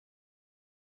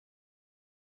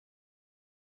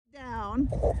Down.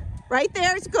 Right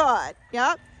there is good.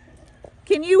 Yep.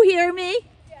 Can you hear me?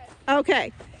 Yes.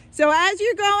 Okay. So as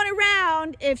you're going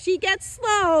around, if she gets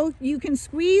slow, you can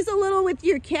squeeze a little with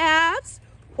your calves,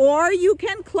 or you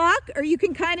can cluck, or you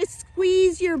can kind of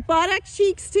squeeze your buttock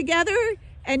cheeks together,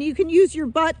 and you can use your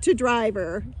butt to drive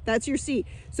her. That's your seat.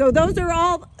 So those are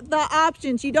all the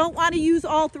options. You don't want to use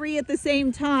all three at the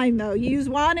same time, though. You use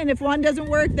one, and if one doesn't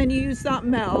work, then you use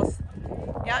something else.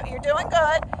 Yep, you're doing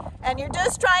good. And you're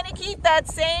just trying to keep that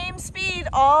same speed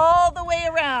all the way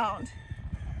around.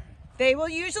 They will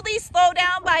usually slow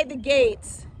down by the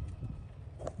gaits.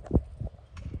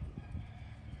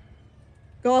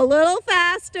 Go a little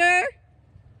faster.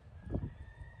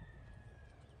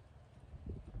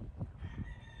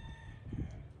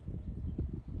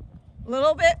 A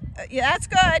little bit. Yeah, that's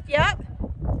good. Yep.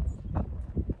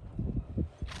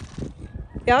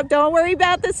 Yep, don't worry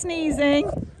about the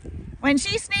sneezing. When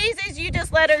she sneezes, you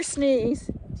just let her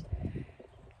sneeze.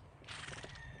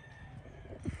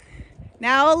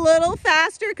 Now a little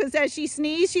faster, because as she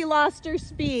sneezed, she lost her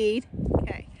speed.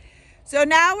 Okay. So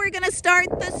now we're going to start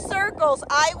the circles.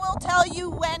 I will tell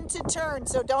you when to turn,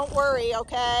 so don't worry,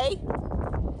 okay?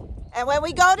 And when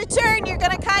we go to turn, you're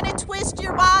going to kind of twist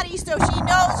your body so she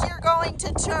knows you're going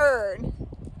to turn.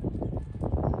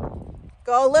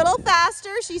 Go a little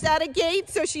faster. She's at a gate,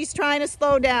 so she's trying to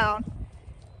slow down.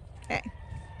 Okay.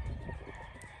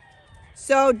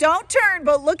 So don't turn,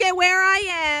 but look at where I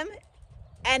am.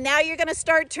 And now you're going to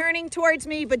start turning towards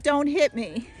me, but don't hit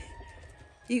me.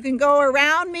 You can go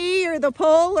around me or the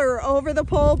pole or over the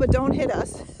pole, but don't hit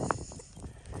us.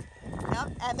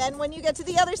 Yep. And then when you get to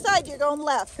the other side, you're going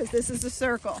left, because this is a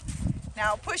circle.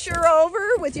 Now push her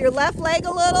over with your left leg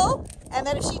a little. And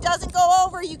then if she doesn't go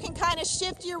over, you can kind of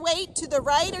shift your weight to the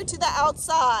right or to the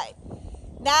outside.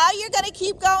 Now you're going to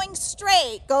keep going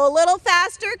straight. Go a little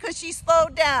faster because she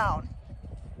slowed down.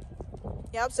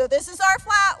 Yep, so this is our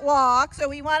flat walk. So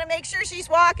we want to make sure she's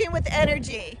walking with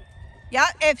energy. Yep,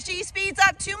 if she speeds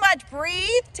up too much,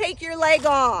 breathe, take your leg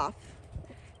off.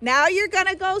 Now you're going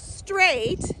to go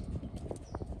straight.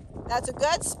 That's a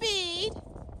good speed.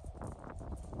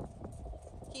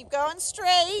 Keep going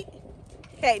straight.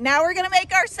 Okay, now we're going to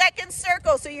make our second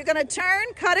circle. So you're going to turn,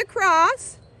 cut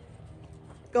across.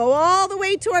 Go all the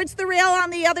way towards the rail on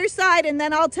the other side, and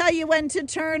then I'll tell you when to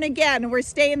turn again. We're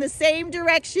staying the same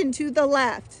direction to the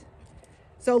left.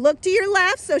 So look to your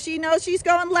left so she knows she's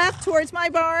going left towards my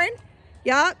barn.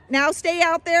 Yep, now stay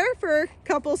out there for a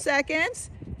couple seconds.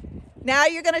 Now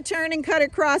you're going to turn and cut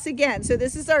across again. So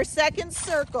this is our second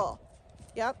circle.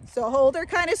 Yep, so hold her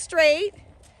kind of straight.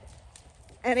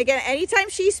 And again, anytime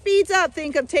she speeds up,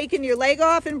 think of taking your leg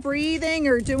off and breathing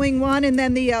or doing one and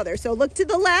then the other. So look to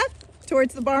the left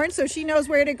towards the barn so she knows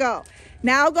where to go.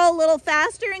 Now go a little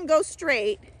faster and go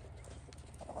straight.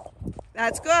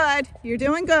 That's good. You're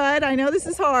doing good. I know this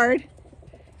is hard.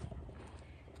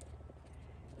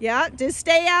 Yeah, just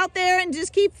stay out there and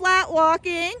just keep flat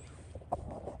walking.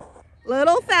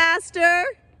 Little faster.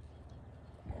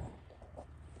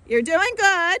 You're doing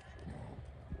good.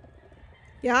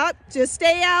 Yep, just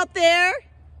stay out there.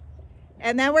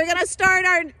 And then we're going to start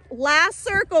our last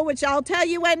circle, which I'll tell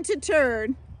you when to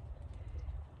turn.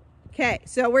 Okay,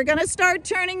 so we're going to start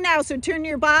turning now. So turn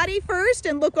your body first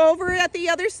and look over at the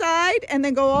other side, and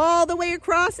then go all the way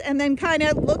across, and then kind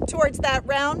of look towards that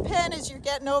round pen as you're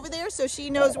getting over there so she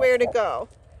knows where to go.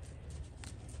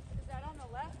 Is that on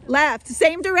the left? Left,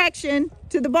 same direction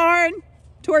to the barn,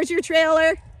 towards your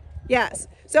trailer. Yes,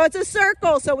 so it's a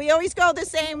circle, so we always go the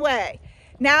same way.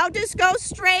 Now just go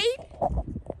straight.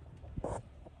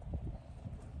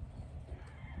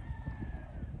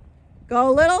 Go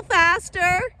a little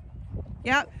faster.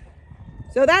 Yep.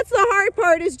 So that's the hard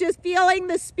part, is just feeling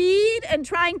the speed and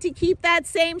trying to keep that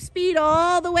same speed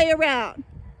all the way around.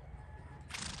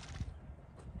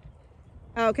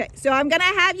 Okay, so I'm going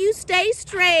to have you stay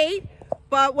straight,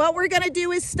 but what we're going to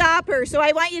do is stop her. So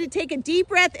I want you to take a deep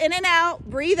breath in and out,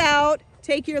 breathe out,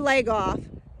 take your leg off.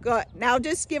 Good. Now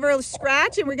just give her a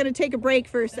scratch, and we're going to take a break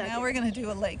for a second. Now we're going to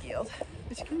do a leg yield,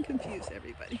 which can confuse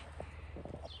everybody.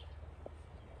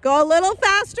 Go a little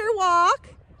faster walk,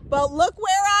 but look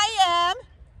where I am.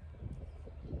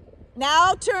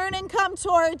 Now turn and come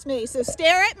towards me. So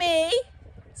stare at me,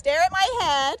 stare at my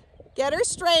head, get her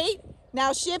straight.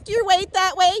 Now shift your weight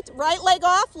that way, right leg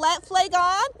off, left leg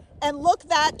on, and look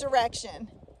that direction.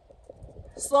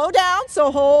 Slow down,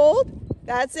 so hold.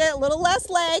 That's it, a little less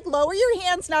leg. Lower your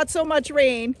hands, not so much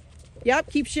rein. Yep,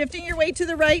 keep shifting your weight to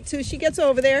the right till she gets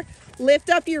over there. Lift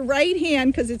up your right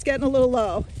hand because it's getting a little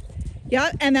low.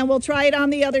 Yep, and then we'll try it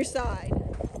on the other side.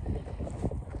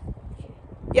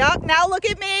 Yep, now look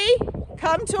at me.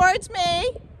 Come towards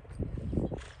me.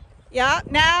 Yeah,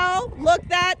 now look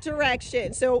that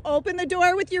direction. So open the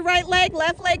door with your right leg,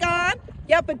 left leg on.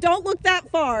 Yep, but don't look that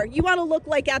far. You want to look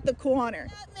like at the corner.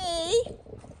 At me.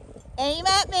 Aim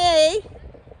at me.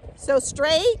 So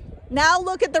straight. Now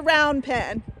look at the round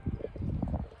pen.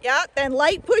 Yeah, then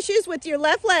light pushes with your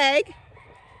left leg.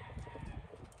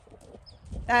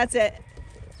 That's it.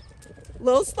 A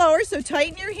little slower, so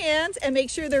tighten your hands and make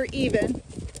sure they're even.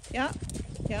 Yeah,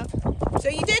 yeah. So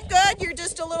you did good, you're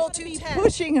just a little too tense.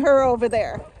 Pushing her over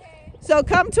there. So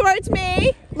come towards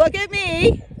me, look at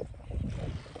me.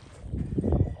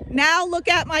 Now look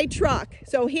at my truck.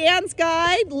 So hands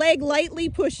guide, leg lightly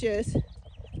pushes.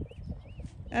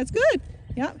 That's good,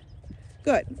 yeah,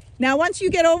 good. Now once you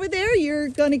get over there, you're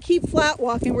gonna keep flat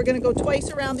walking. We're gonna go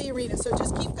twice around the arena, so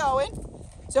just keep going.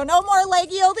 So no more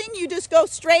leg yielding, you just go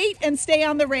straight and stay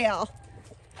on the rail.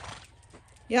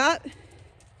 Yep.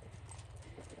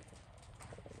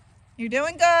 You're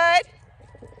doing good.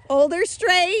 Hold her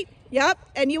straight. Yep.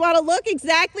 And you want to look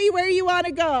exactly where you want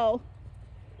to go.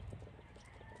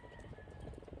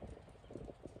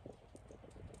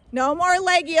 No more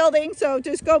leg yielding, so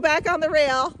just go back on the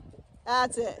rail.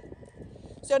 That's it.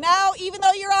 So now, even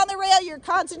though you're on the rail, you're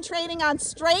concentrating on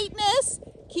straightness,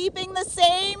 keeping the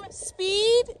same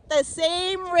speed, the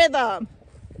same rhythm,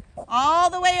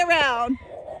 all the way around.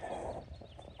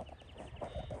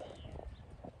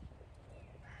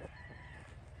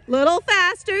 Little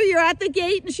faster, you're at the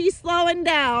gate and she's slowing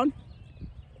down.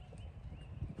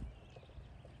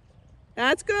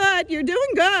 That's good, you're doing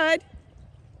good.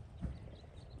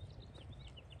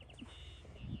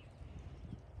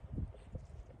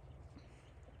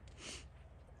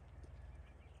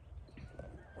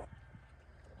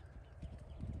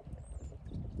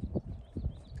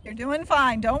 You're doing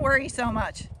fine, don't worry so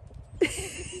much.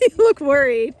 You look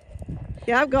worried.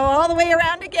 Yep, go all the way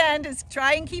around again. Just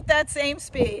try and keep that same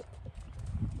speed.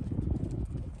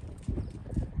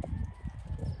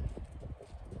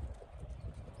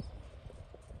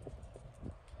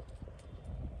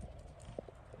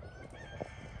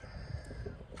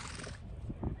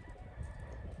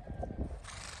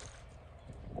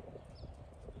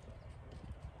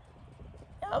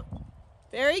 Yep,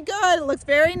 very good. It looks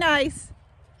very nice.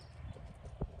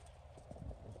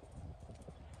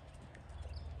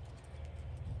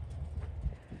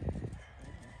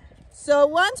 So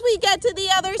once we get to the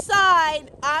other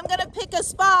side, I'm gonna pick a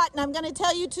spot and I'm gonna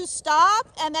tell you to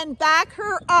stop and then back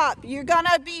her up. You're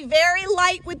gonna be very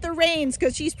light with the reins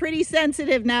because she's pretty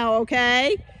sensitive now,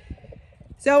 okay?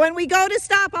 So when we go to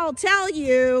stop, I'll tell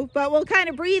you, but we'll kind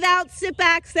of breathe out, sit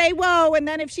back, say whoa, and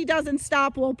then if she doesn't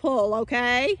stop, we'll pull,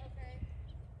 okay?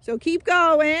 So keep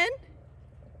going.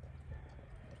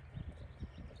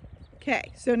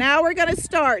 Okay, so now we're gonna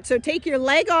start. So take your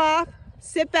leg off.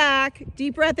 Sit back,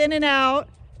 deep breath in and out,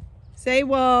 say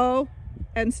whoa,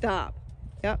 and stop.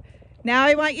 Yep. Now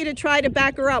I want you to try to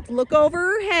back her up. Look over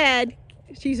her head.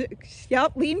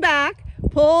 Yep, lean back,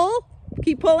 pull,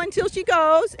 keep pulling till she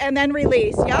goes, and then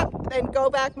release. Yep, then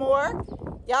go back more.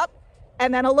 Yep,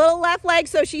 and then a little left leg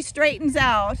so she straightens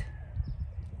out.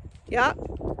 Yep,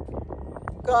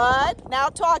 good. Now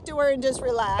talk to her and just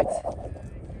relax.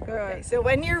 Good. So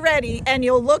when you're ready, and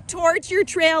you'll look towards your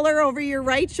trailer over your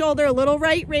right shoulder, a little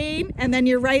right rein, and then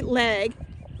your right leg.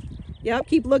 Yep,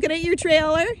 keep looking at your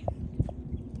trailer.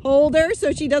 Hold her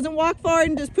so she doesn't walk forward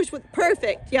and just push with,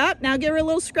 perfect. Yep, now give her a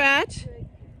little scratch.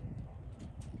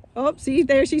 Oh, see,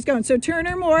 there she's going. So turn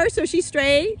her more so she's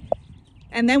straight.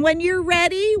 And then when you're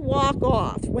ready, walk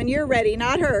off. When you're ready,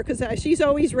 not her, because she's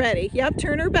always ready. Yep,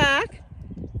 turn her back.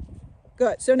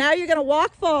 Good. So now you're going to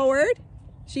walk forward.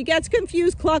 She gets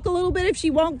confused, cluck a little bit. If she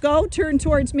won't go, turn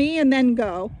towards me and then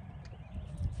go.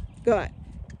 Good.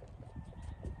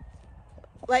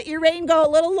 Let your rein go a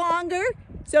little longer.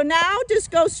 So now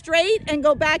just go straight and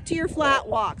go back to your flat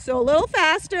walk. So a little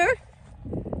faster.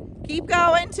 Keep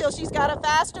going till she's got a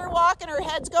faster walk and her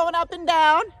head's going up and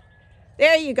down.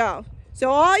 There you go. So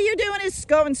all you're doing is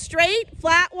going straight,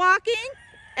 flat walking,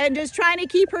 and just trying to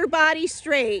keep her body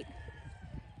straight.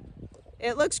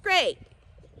 It looks great.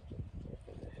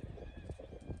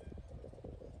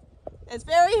 It's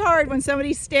very hard when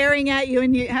somebody's staring at you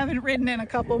and you haven't ridden in a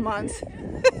couple months.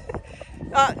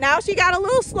 Now she got a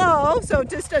little slow, so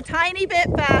just a tiny bit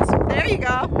faster. There you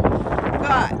go.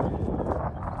 Good.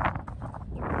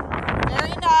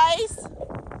 Very nice.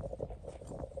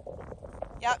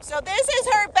 Yep, so this is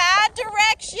her bad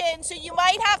direction, so you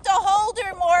might have to hold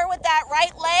her more with that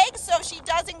right leg so she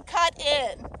doesn't cut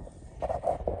in.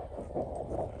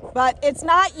 But it's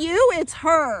not you, it's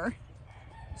her.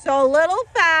 So a little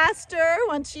faster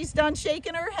once she's done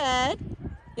shaking her head.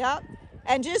 Yep.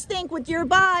 And just think with your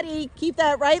body, keep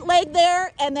that right leg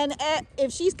there. And then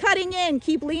if she's cutting in,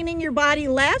 keep leaning your body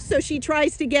left so she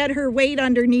tries to get her weight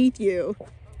underneath you.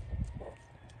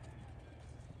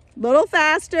 Little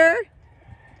faster.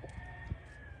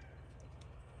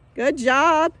 Good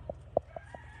job.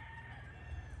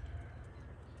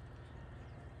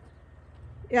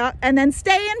 Yeah, and then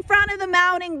stay in front of the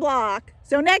mounting block.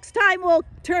 So next time we'll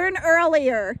turn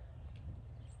earlier.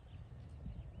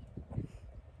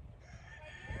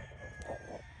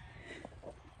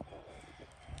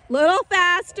 Little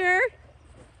faster.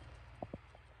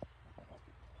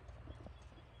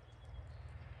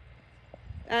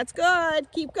 That's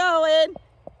good. Keep going.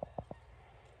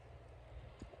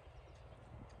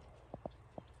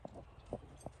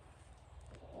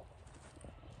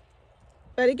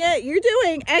 But again, you're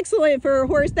doing excellent for a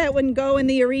horse that wouldn't go in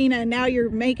the arena, and now you're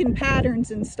making patterns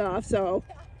and stuff, so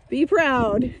be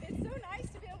proud. It's so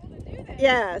nice to be able to do that.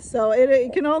 Yeah, so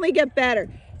it can only get better.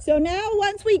 So now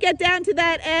once we get down to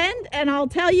that end, and I'll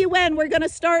tell you when, we're going to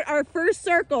start our first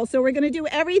circle. So we're going to do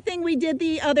everything we did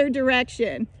the other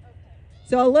direction.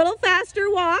 So a little faster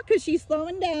walk because she's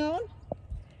slowing down.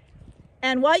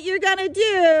 And what you're going to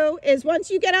do is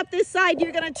once you get up this side,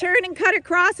 you're going to turn and cut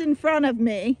across in front of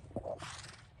me.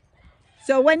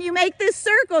 So when you make this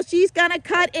circle, she's going to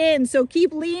cut in. So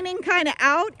keep leaning kind of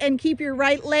out and keep your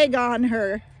right leg on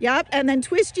her. Yep. And then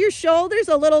twist your shoulders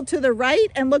a little to the right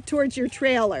and look towards your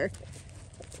trailer.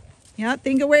 Yep.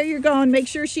 Think of where you're going. Make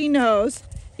sure she knows.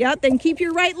 Yep. Then keep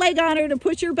your right leg on her to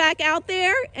push her back out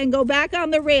there and go back on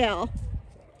the rail.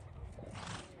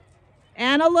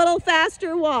 And a little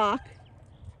faster walk.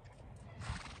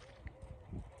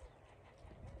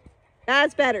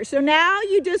 That's better. So now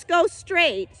you just go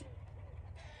straight.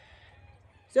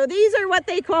 So these are what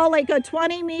they call like a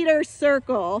 20-meter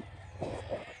circle.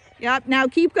 Yep, now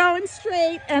keep going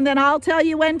straight and then I'll tell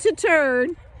you when to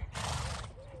turn.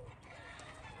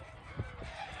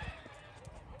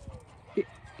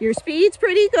 Your speed's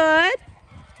pretty good.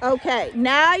 Okay,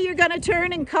 now you're gonna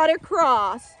turn and cut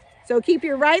across. So keep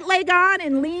your right leg on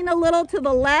and lean a little to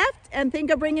the left and think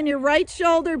of bringing your right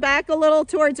shoulder back a little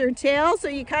towards her tail so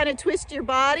you kind of twist your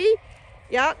body.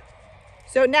 Yep.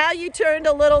 So now you turned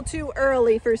a little too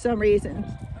early for some reason.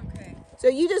 Okay. So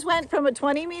you just went from a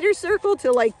 20-meter circle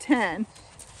to like 10.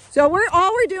 So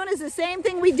all we're doing is the same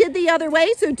thing we did the other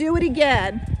way, so do it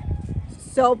again.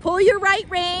 So pull your right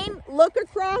rein, look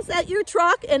across at your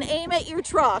truck and aim at your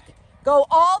truck. Go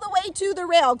all the way to the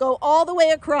rail, go all the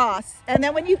way across. And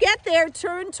then when you get there,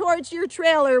 turn towards your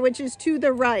trailer, which is to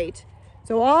the right.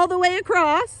 So all the way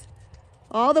across,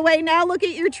 all the way. Now look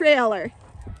at your trailer.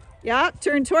 Yep,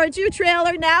 turn towards your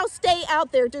trailer. Now stay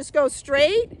out there, just go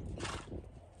straight.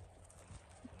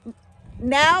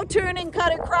 Now turn and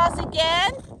cut across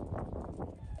again.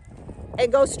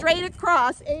 And go straight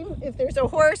across. Aim, if there's a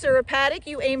horse or a paddock,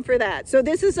 you aim for that. So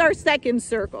this is our second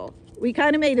circle. We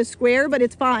kind of made a square, but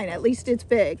it's fine. At least it's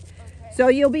big. Okay. So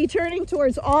you'll be turning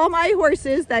towards all my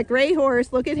horses. That gray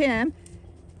horse, look at him.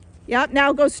 Yep,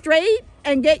 now go straight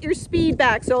and get your speed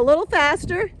back. So a little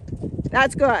faster.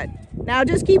 That's good. Now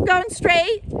just keep going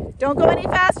straight. Don't go any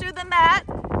faster than that.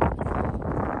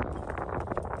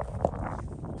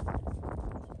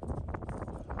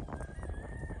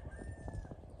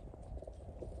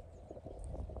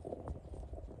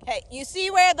 Okay, you see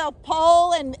where the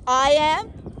pole and I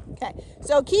am? Okay,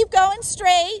 so keep going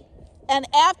straight, and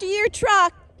after your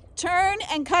truck, turn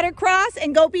and cut across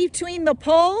and go between the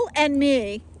pole and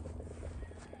me.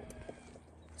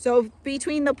 So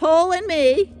between the pole and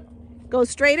me, go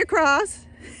straight across.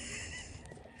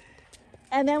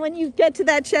 And then when you get to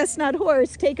that chestnut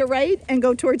horse, take a right and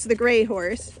go towards the gray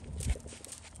horse.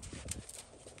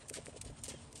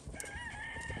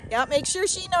 Yep, make sure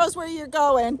she knows where you're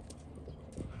going.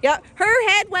 Yep, her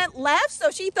head went left, so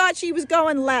she thought she was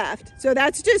going left. So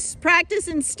that's just practice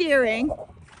and steering.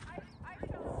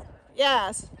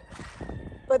 Yes,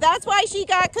 but that's why she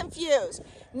got confused.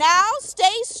 Now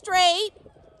stay straight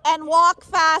and walk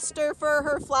faster for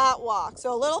her flat walk.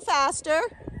 So a little faster.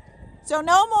 So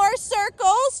no more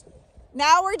circles.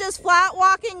 Now we're just flat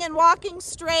walking and walking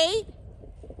straight.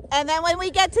 And then when we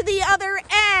get to the other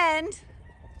end,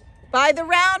 by the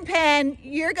round pen,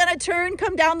 you're gonna turn,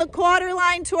 come down the quarter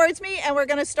line towards me, and we're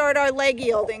gonna start our leg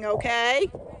yielding,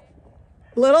 okay?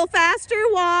 Little faster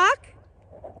walk.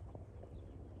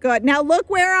 Good, now look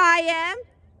where I am.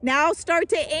 Now start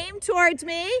to aim towards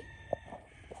me.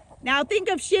 Now think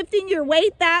of shifting your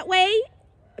weight that way.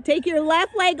 Take your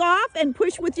left leg off and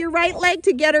push with your right leg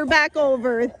to get her back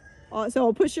over.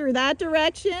 So push her that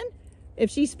direction. If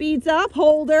she speeds up,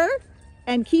 hold her.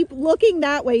 And keep looking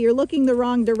that way. You're looking the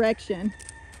wrong direction.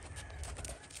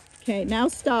 Okay, now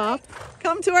stop.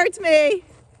 Come towards me.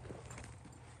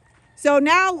 So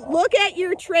now look at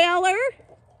your trailer,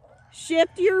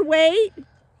 shift your weight,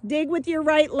 dig with your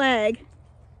right leg.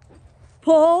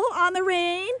 Pull on the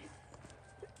rein.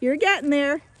 You're getting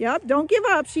there. Yep, don't give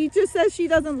up. She just says she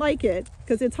doesn't like it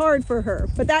because it's hard for her.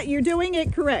 But that you're doing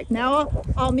it correct. Now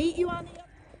I'll meet you on the other.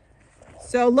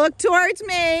 So look towards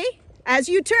me. As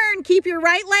you turn, keep your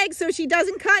right leg so she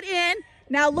doesn't cut in.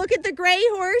 Now look at the gray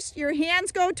horse. Your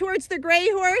hands go towards the gray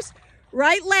horse.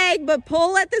 Right leg, but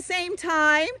pull at the same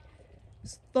time.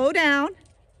 Slow down.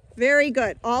 Very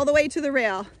good. All the way to the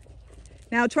rail.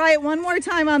 Now try it one more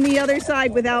time on the other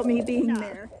side without me being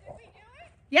there.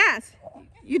 Yes,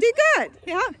 you did good.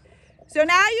 Yeah. So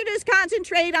now you just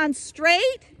concentrate on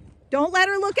straight. Don't let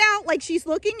her look out like she's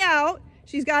looking out.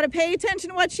 She's got to pay attention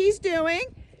to what she's doing.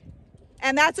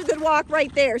 And that's a good walk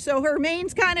right there. So her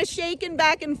mane's kind of shaking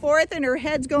back and forth and her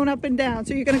head's going up and down.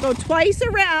 So you're going to go twice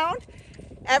around.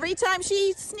 Every time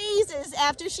she sneezes,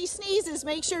 after she sneezes,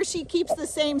 make sure she keeps the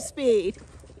same speed.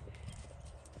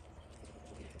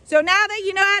 So now that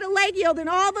you know how to leg yield in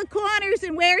all the corners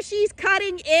and where she's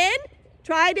cutting in,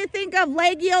 try to think of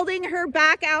leg yielding her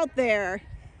back out there.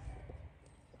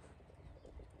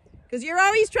 Because you're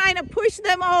always trying to push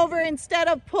them over instead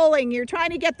of pulling. You're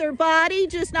trying to get their body,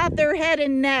 just not their head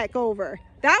and neck over.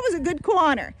 That was a good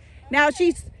corner. Now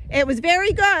it was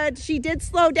very good. She did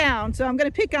slow down, so I'm going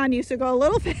to pick on you, so go a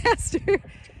little faster.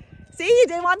 See, you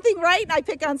did one thing right and I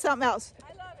pick on something else.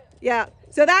 I love it. Yeah,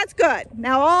 so that's good.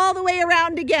 Now all the way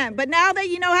around again. But now that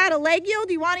you know how to leg yield,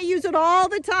 you want to use it all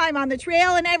the time on the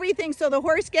trail and everything so the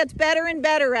horse gets better and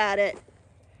better at it.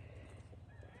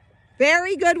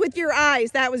 Very good with your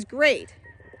eyes. That was great.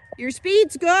 Your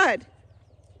speed's good.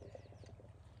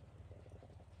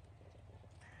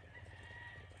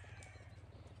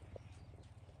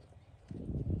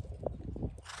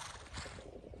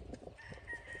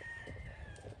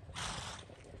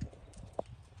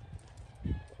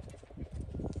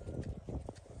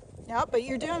 Yep, but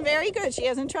you're doing very good. She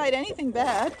hasn't tried anything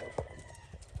bad.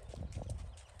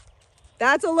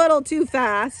 That's a little too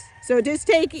fast. So just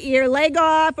take your leg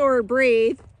off or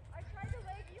breathe. I tried to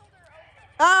leg yield her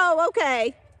over. Oh, okay.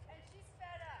 And she's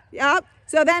fed up. Yep.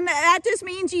 So then that just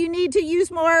means you need to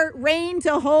use more rein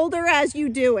to hold her as you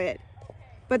do it.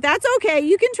 But that's okay.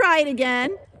 You can try it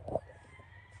again.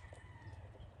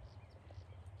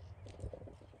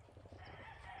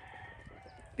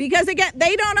 Because again,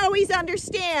 they don't always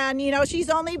understand, you know,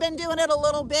 she's only been doing it a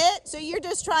little bit. So you're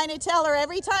just trying to tell her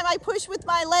every time I push with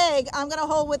my leg, I'm going to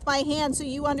hold with my hand so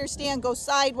you understand, go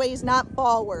sideways, not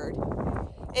forward.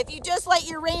 If you just let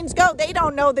your reins go, they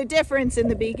don't know the difference in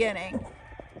the beginning.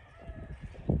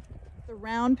 The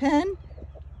round pen.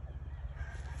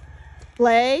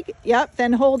 Leg, yep,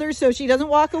 then hold her so she doesn't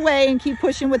walk away and keep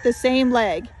pushing with the same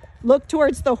leg. Look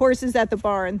towards the horses at the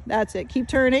barn. That's it. Keep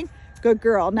turning. Good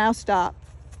girl. Now stop.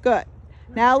 Good.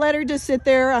 Now let her just sit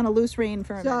there on a loose rein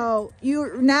for a minute. So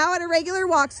you're now at a regular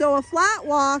walk. So a flat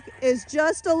walk is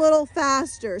just a little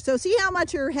faster. So see how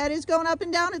much her head is going up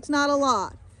and down? It's not a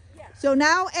lot. Yes. So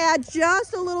now add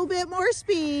just a little bit more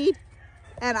speed.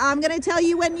 And I'm going to tell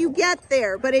you when you get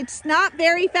there. But it's not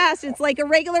very fast. It's like a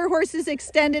regular horse's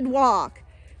extended walk.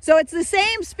 So it's the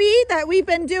same speed that we've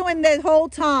been doing the whole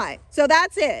time. So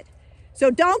that's it. So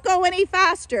don't go any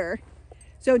faster.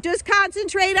 So just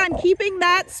concentrate on keeping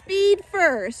that speed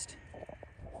first.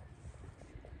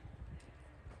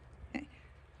 Okay.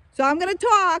 So I'm going to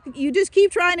talk. You just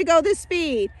keep trying to go this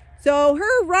speed. So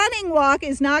her running walk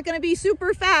is not going to be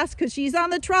super fast because she's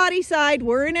on the trotty side.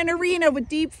 We're in an arena with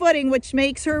deep footing, which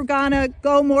makes her gonna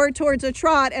go more towards a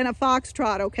trot and a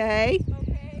foxtrot, okay?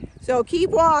 Okay. So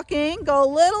keep walking. Go a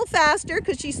little faster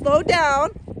because she slowed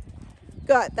down.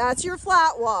 Good. That's your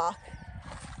flat walk.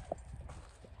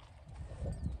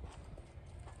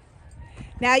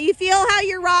 Now you feel how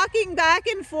you're rocking back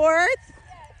and forth?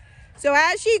 So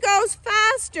as she goes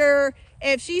faster,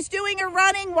 if she's doing a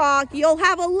running walk, you'll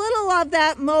have a little of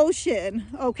that motion,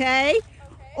 okay?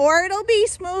 Or it'll be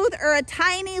smooth or a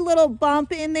tiny little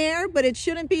bump in there, but it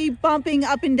shouldn't be bumping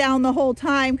up and down the whole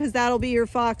time because that'll be your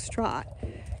foxtrot.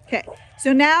 Okay,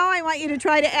 so now I want you to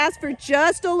try to ask for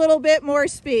just a little bit more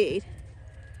speed.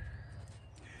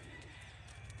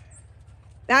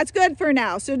 That's good for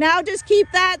now. So now just keep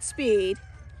that speed.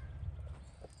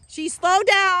 She slowed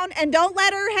down and don't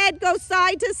let her head go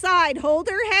side to side. Hold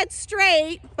her head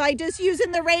straight by just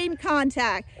using the rein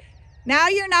contact. Now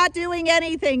you're not doing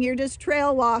anything. You're just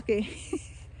trail walking.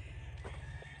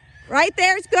 Right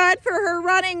there's good for her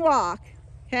running walk.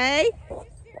 Okay? Are you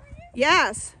serious?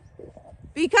 Yes.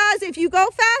 Because if you go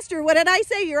faster, what did I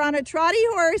say? You're on a trotty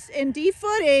horse in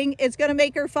defooting, it's going to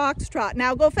make her foxtrot.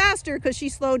 Now go faster because she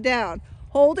slowed down.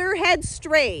 Hold her head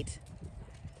straight.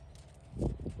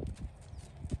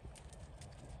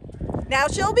 Now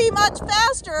she'll be much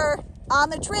faster on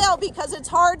the trail because it's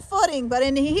hard footing, but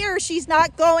in here she's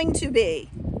not going to be.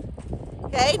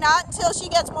 Okay, not until she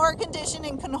gets more conditioned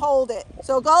and can hold it.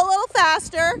 So go a little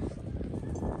faster.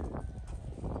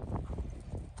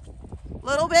 A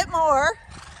little bit more.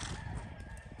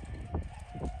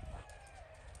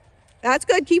 That's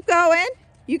good, keep going.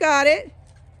 You got it.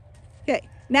 Okay,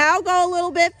 now go a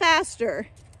little bit faster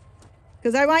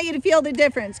because I want you to feel the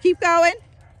difference. Keep going,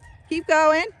 keep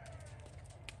going,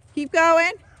 keep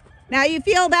going. Now you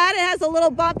feel that it has a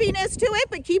little bumpiness to it,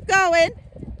 but keep going,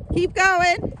 keep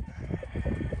going.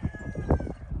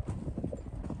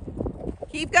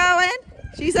 Keep going,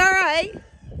 she's all right.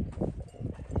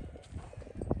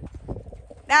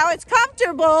 Now it's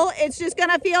comfortable, it's just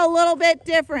gonna feel a little bit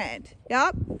different,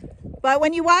 yep. But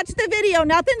when you watch the video,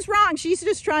 nothing's wrong, she's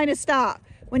just trying to stop.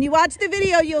 When you watch the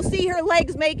video, you'll see her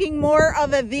legs making more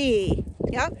of a V,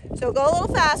 yep. So go a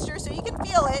little faster so you can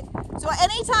feel it. So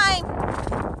anytime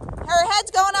her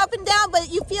head's going up and down, but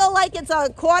you feel like it's a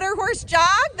quarter horse jog,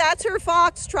 that's her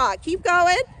foxtrot. Keep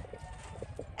going.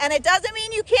 And it doesn't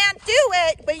mean you can't do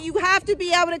it, but you have to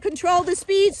be able to control the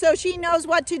speed so she knows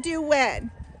what to do when.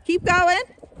 Keep going.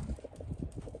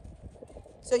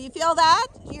 So you feel that?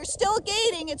 You're still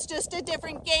gaiting, it's just a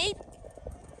different gait.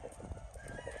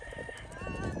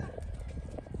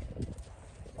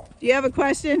 Do you have a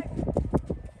question?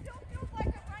 Still feels like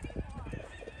a running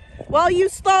walk. Well, you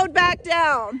slowed back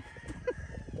down.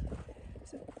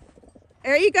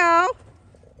 There you go.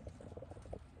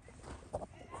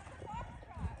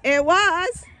 It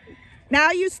was. Now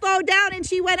you slowed down and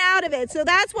she went out of it. So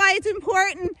that's why it's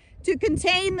important to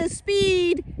contain the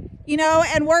speed, you know,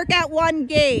 and work at one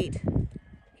gait.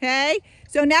 Okay?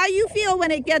 So now you feel when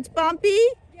it gets bumpy?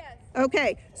 Yes.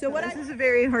 Okay. So what this is a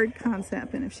very hard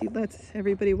concept, and if she lets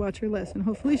everybody watch her lesson,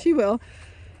 hopefully she will.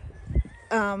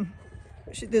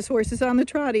 This horse is on the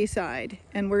trotty side,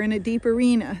 and we're in a deep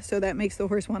arena, so that makes the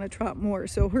horse want to trot more.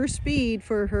 So her speed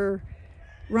for her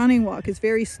running walk is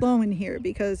very slow in here,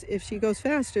 because if she goes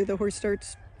faster, the horse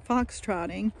starts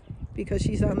foxtrotting because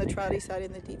she's on the trotty side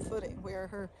in the deep footing, where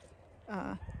her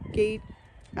gait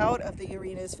out of the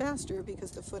arena is faster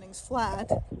because the footing's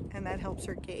flat, and that helps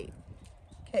her gait.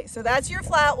 Okay, so that's your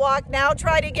flat walk. Now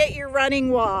try to get your running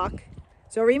walk.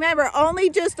 So remember, only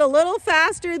just a little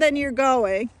faster than you're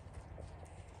going.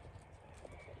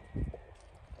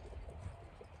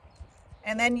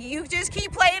 And then you just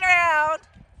keep playing around,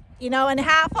 you know, and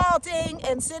half halting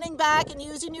and sitting back and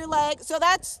using your legs. So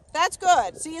that's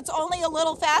good. See, it's only a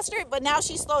little faster, but now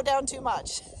she slowed down too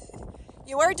much.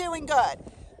 You are doing good.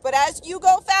 But as you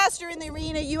go faster in the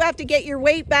arena, you have to get your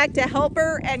weight back to help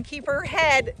her and keep her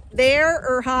head there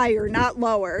or higher, not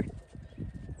lower.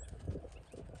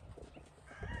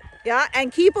 Yeah,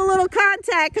 and keep a little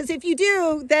contact, because if you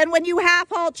do, then when you half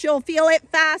halt, you'll feel it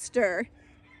faster.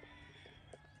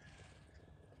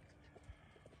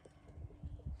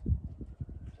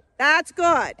 That's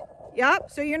good.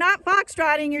 Yep, so you're not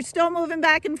foxtrotting, you're still moving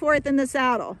back and forth in the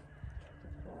saddle.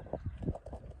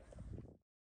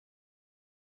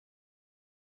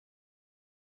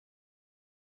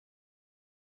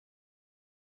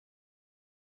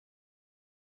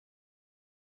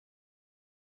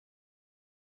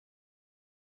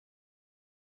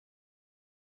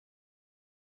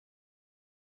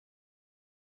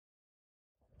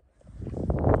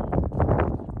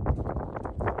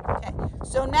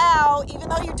 So now, even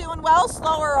though you're doing well,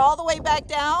 slow her all the way back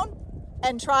down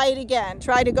and try it again.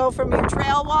 Try to go from your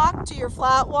trail walk to your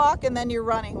flat walk and then your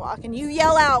running walk. And you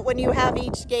yell out when you have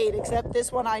each gait, except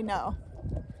this one I know.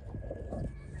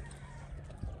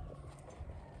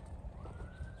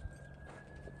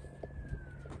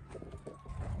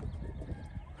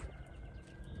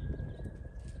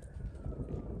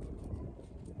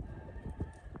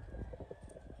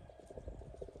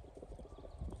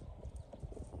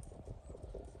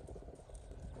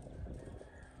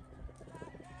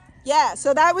 Yeah,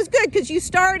 so that was good because you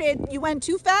started, you went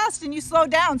too fast and you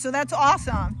slowed down, so that's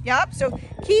awesome. Yep, so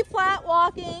keep flat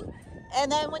walking, and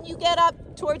then when you get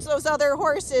up towards those other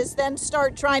horses, then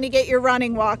start trying to get your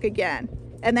running walk again.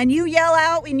 And then you yell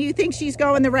out when you think she's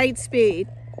going the right speed.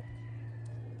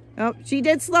 Oh, she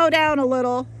did slow down a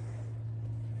little.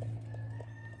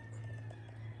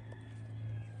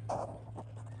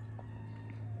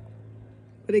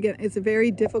 But again, it's a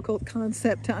very difficult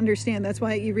concept to understand. That's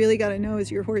why you really got to know, is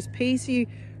your horse pacey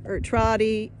or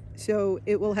trotty? So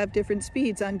it will have different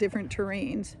speeds on different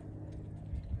terrains.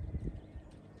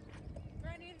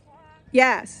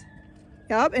 Yes.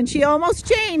 Yep, and she almost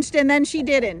changed and then she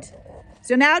didn't.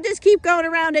 So now just keep going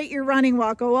around at your running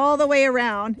walk. Go all the way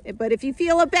around. But if you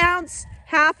feel a bounce,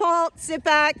 half halt, sit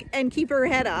back, and keep her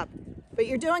head up. But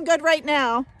you're doing good right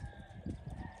now.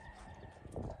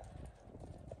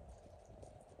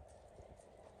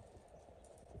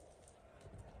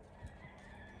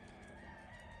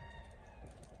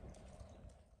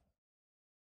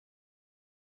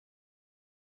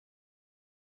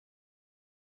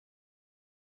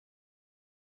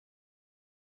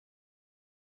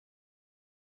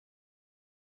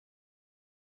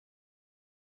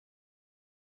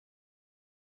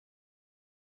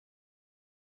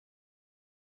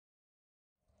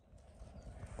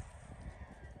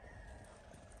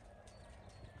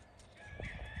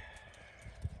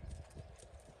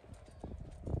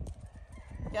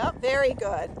 Yep, very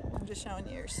good. I'm just showing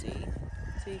you your C.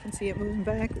 So you can see it moving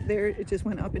back. There, it just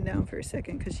went up and down for a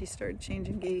second because she started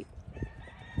changing gait.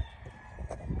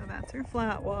 So that's her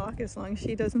flat walk, as long as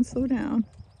she doesn't slow down.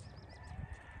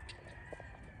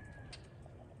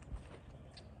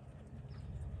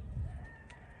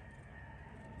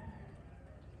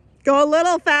 Go a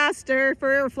little faster for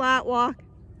her flat walk.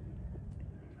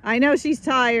 I know she's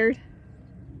tired.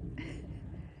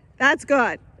 That's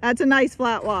good. That's a nice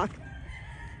flat walk.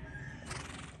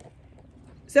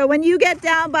 So when you get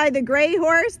down by the gray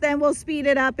horse, then we'll speed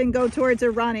it up and go towards a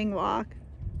running walk.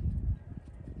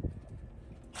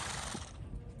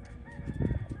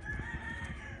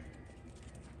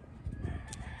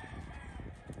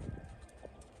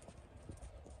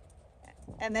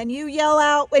 And then you yell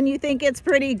out when you think it's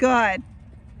pretty good.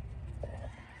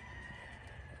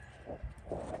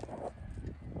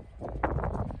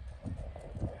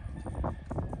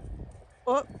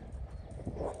 Oh.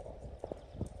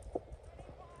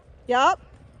 Yep.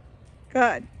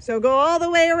 Good. So go all the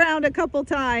way around a couple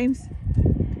times.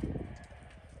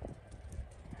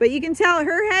 But you can tell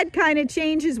her head kind of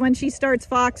changes when she starts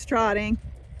foxtrotting.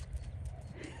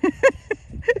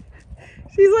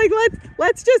 She's like,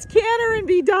 let's just canter and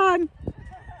be done.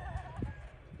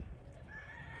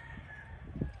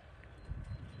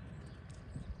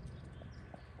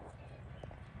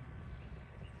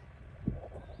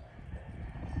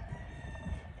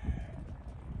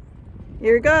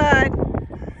 You're good.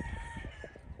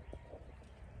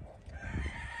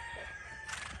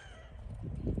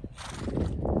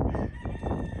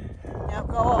 Now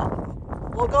go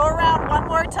on. We'll go around one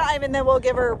more time and then we'll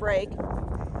give her a break.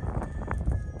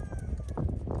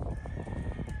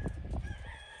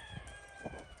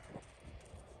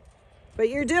 But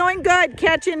you're doing good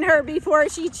catching her before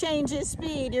she changes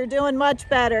speed. You're doing much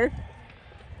better.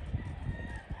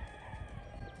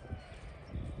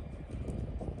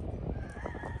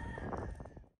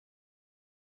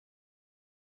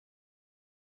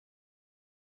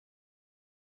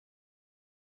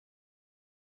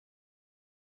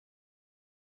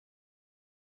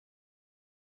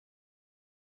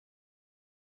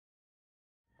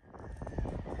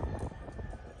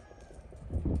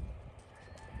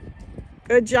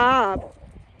 Good job.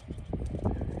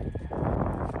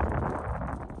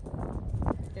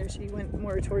 There, she went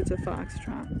more towards a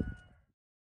foxtrot.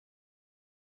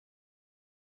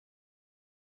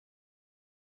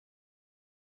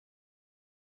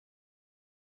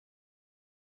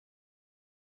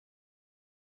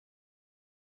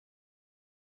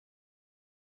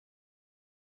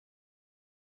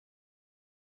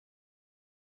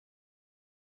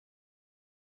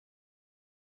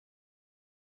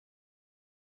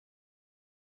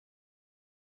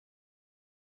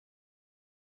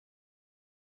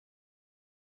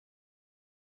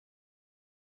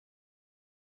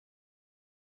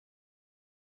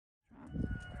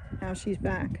 Now she's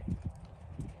back.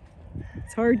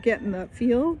 It's hard getting the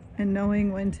feel and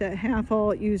knowing when to half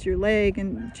halt, use your leg,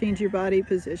 and change your body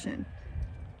position.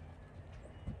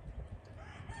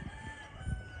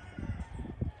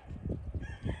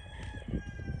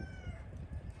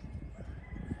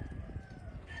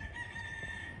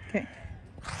 Okay.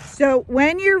 So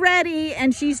when you're ready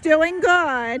and she's doing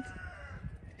good,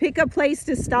 pick a place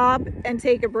to stop and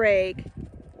take a break.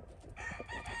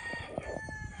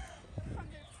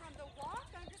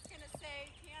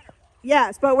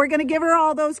 Yes, but we're going to give her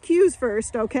all those cues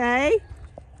first, okay?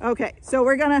 Okay, so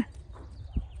we're going to...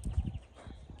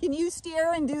 Can you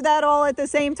steer and do that all at the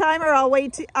same time, or I'm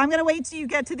going to wait till you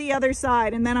get to the other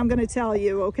side, and then I'm going to tell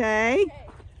you, okay?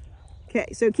 Okay,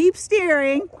 so keep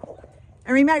steering.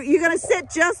 And remember, you're going to sit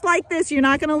just like this. You're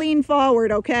not going to lean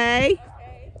forward, okay?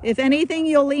 If anything,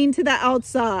 you'll lean to the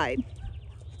outside.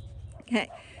 Okay,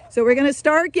 so we're going to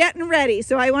start getting ready.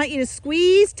 So I want you to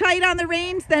squeeze tight on the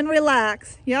reins, then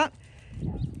relax. Yep.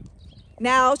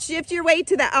 Now shift your weight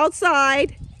to the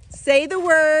outside. Say the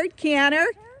word, canter,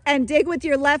 and dig with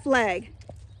your left leg.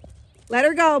 Let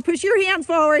her go. Push your hands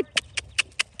forward.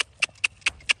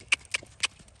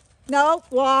 No,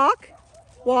 walk,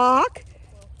 walk.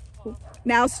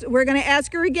 Now we're going to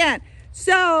ask her again.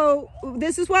 So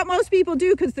this is what most people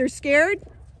do because they're scared.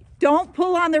 Don't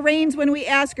pull on the reins when we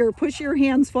ask her. Push your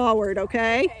hands forward,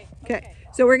 okay? Okay.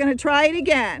 So we're going to try it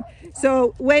again.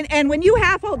 So when you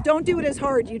half halt, don't do it as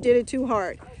hard. You did it too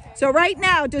hard. So right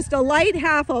now, just a light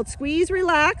half halt. Squeeze,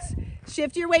 relax.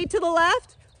 Shift your weight to the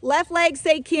left. Left leg,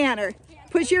 say canter.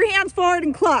 Push your hands forward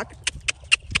and cluck.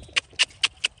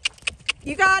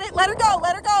 You got it. Let her go.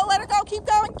 Let her go. Let her go. Keep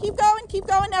going. Keep going. Keep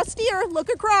going. Now steer. Look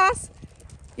across.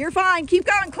 You're fine. Keep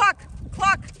going. Cluck,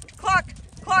 cluck, cluck,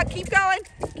 cluck. Keep going.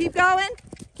 Keep going.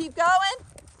 Keep going.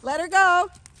 Let her go.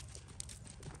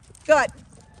 Good.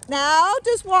 Now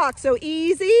just walk. So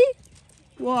easy.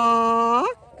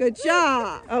 Walk. Good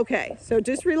job. Okay. So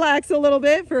just relax a little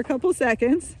bit for a couple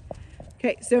seconds.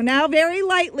 Okay. So now very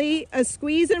lightly, a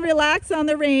squeeze and relax on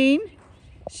the rein.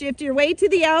 Shift your weight to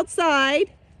the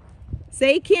outside.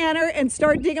 Say canter and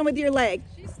start digging with your leg.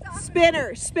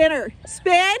 Spinner, spinner,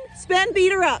 spin, spin,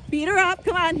 beat her up. Beat her up.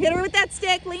 Come on. Hit her with that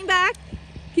stick. Lean back.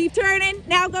 Keep turning.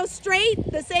 Now go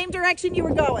straight the same direction you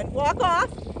were going. Walk off.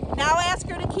 Now ask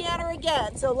her to canter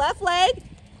again. So left leg,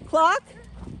 clock,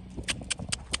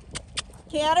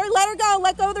 canter, let her go,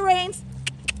 let go of the reins.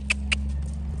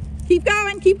 Keep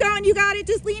going, keep going, you got it,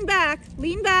 just lean back,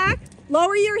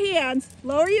 lower your hands,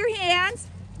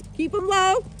 keep them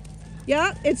low.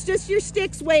 Yeah, it's just your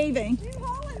sticks waving.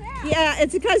 Yeah,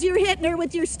 it's because you're hitting her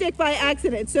with your stick by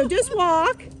accident. So just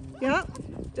walk, yeah,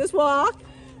 just walk.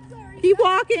 Keep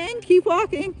walking, keep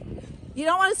walking. You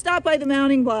don't want to stop by the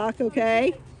mounting block,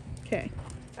 okay? Okay.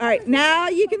 All right, now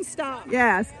you can stop.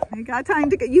 Yes, you got time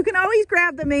to go. You can always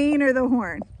grab the mane or the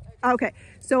horn. Okay,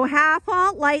 so half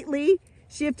halt lightly.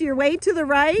 Shift your weight to the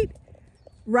right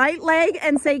leg,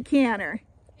 and say canter.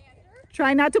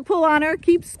 Try not to pull on her.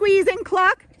 Keep squeezing,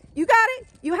 cluck. You got it,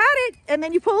 you had it, and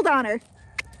then you pulled on her.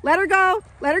 Let her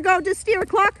go, just steer,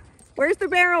 cluck. Where's the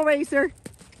barrel racer?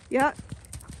 Yep,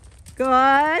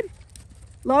 good.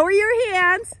 Lower your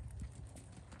hands.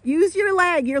 Use your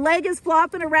leg. Your leg is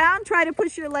flopping around. Try to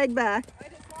push your leg back. I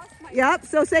just lost my Yep.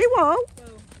 So say whoa. Whoa.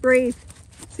 Breathe.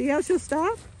 See how she'll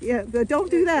stop? Yeah, but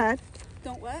don't do that.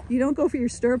 Don't what? You don't go for your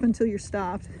stirrup until you're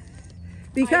stopped.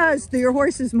 Because your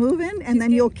horse is moving and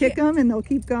then you'll kick them and they'll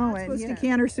keep going. Supposed to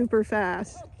canter super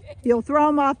fast. Okay. You'll throw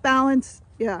them off balance.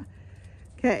 Yeah.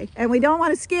 Okay. And we don't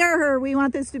want to scare her. We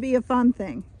want this to be a fun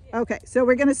thing. Okay. So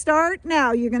we're going to start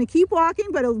now. You're going to keep walking,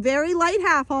 but a very light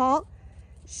half halt.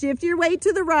 Shift your weight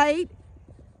to the right.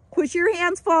 Push your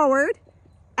hands forward.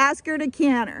 Ask her to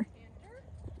canter.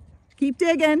 Keep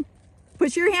digging.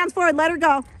 Push your hands forward. Let her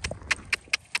go.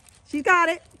 She's got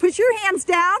it. Push your hands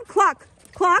down. Cluck,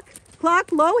 cluck,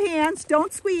 cluck. Low hands.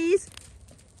 Don't squeeze.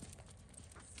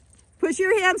 Push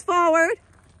your hands forward.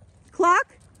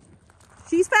 Cluck.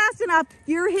 She's fast enough.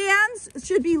 Your hands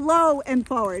should be low and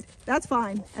forward. That's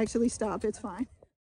fine. Actually, stop. It's fine.